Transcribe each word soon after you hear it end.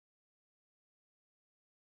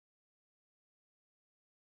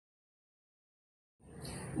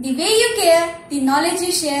The way you care, the knowledge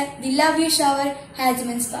you share, the love you shower has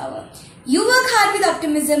immense power. You work hard with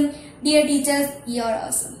optimism. Dear teachers, you are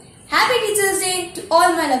awesome. Happy Teachers Day to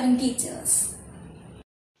all my loving teachers.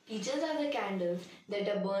 Teachers are the candles that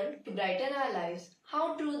are burned to brighten our lives.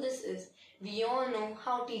 How true this is. We all know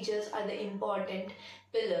how teachers are the important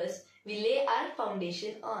pillars we lay our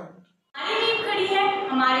foundation on. हमारी नींव खड़ी है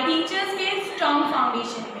हमारे teachers के strong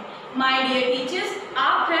foundation में। My dear teachers,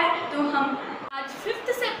 आप हैं तो हम। आज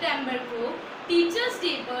 5 सितंबर को टीचर्स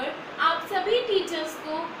डे पर आप सभी टीचर्स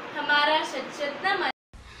को हमारा शत-शत नमन।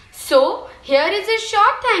 So, here is a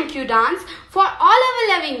short thank you dance for all our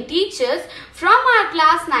loving teachers from our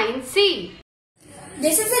class 9C.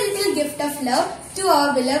 This is a little gift of love to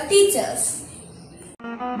our beloved teachers.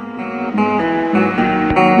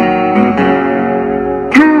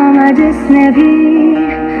 थामा जिसने भी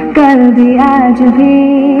कल भी आज भी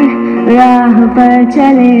राह पर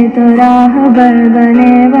चले तो राहबर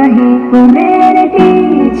बने वही। वो मेरे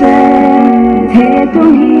टीचर थे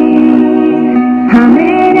तुम्ही, हाँ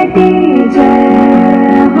मेरे टीचर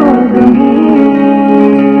हो तुम्ही।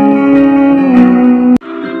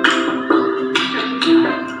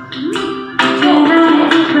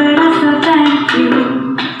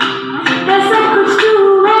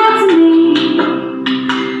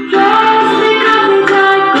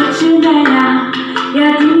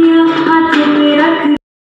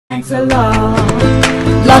 Thanks a lot,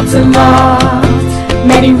 lots and lots,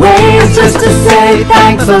 many ways just to say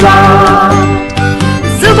thanks a lot.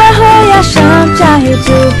 सुबह हो या शाम चाहे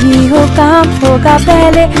जो भी हो काम होगा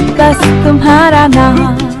पहले बस तुम्हारा नाम।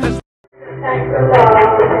 Thanks a lot,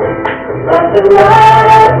 lots and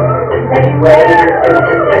lots, many ways just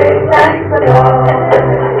to say thanks a lot.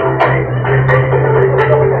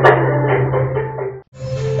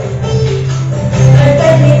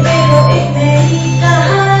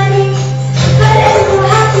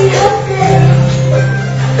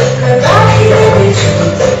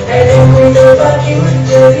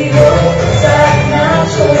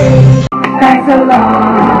 Thanks a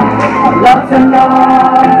lot.